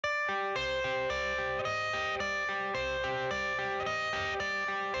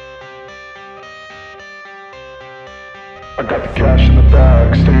I got the cash in the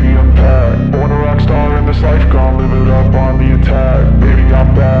bag, stadium packed. Born a rock star in this life, gon' live it up on the attack. Baby,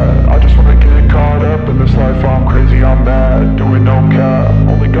 I'm bad, I just wanna get caught up in this life. I'm crazy, I'm mad, doing no cap.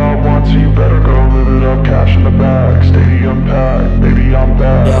 Only God wants you, better go live it up. Cash in the bag, stadium packed. Baby, I'm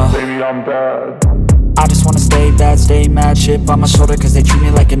bad, yeah. Baby, I'm bad. I just wanna stay bad, stay mad. Chip on my shoulder cause they treat me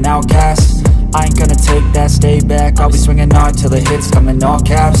like an outcast. I ain't gonna take that, stay back. I'll be swinging hard till the hits come in all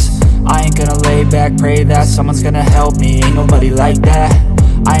caps. I ain't gonna lay back, pray that someone's gonna help me. Ain't nobody like that.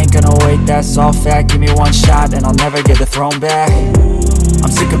 I ain't gonna wait, that's all fact. Give me one shot and I'll never get the throne back.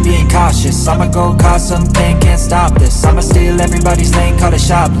 I'm sick of being cautious, I'ma go cause something, can't stop this. I'ma steal everybody's lane, call it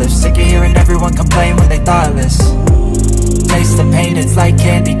shoplift. Sick of hearing everyone complain when they thoughtless. Taste the pain, it's like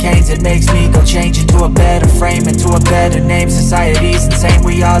candy canes. It makes me go change into a better frame, into a better name. Society's insane,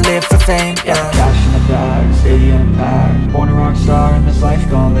 we all live for fame, yeah. Cash in the bag, stadium packed. Born a rock star in this life,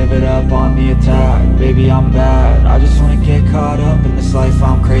 gon' live it up on the attack. Baby, I'm bad, I just wanna get caught up in this life.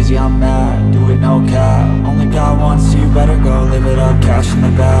 I'm crazy, I'm mad, do it no cap. Only God wants you, better go live it up. Cash in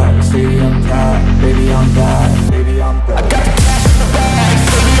the bag, stadium packed. Baby, I'm bad, baby, I'm bad. I got the cash in the bag,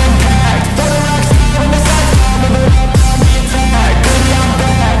 stadium packed. Born a rock star in this life, gon' live it up.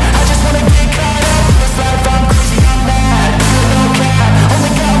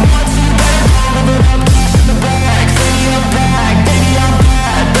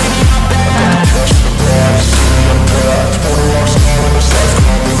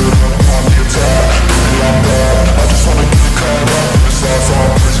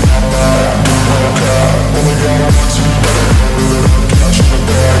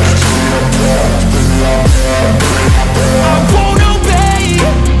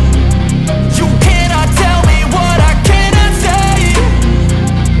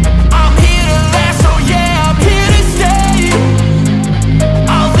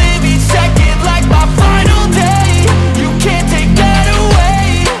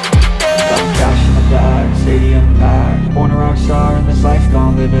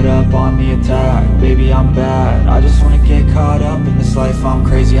 Live it up on the attack. Baby, I'm bad, I just wanna get caught up in this life. I'm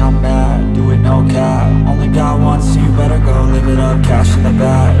crazy, I'm mad, do it no cap. Only God wants you, better go live it up. Cash in the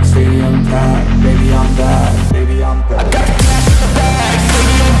bag, stadium packed. Baby, I'm bad.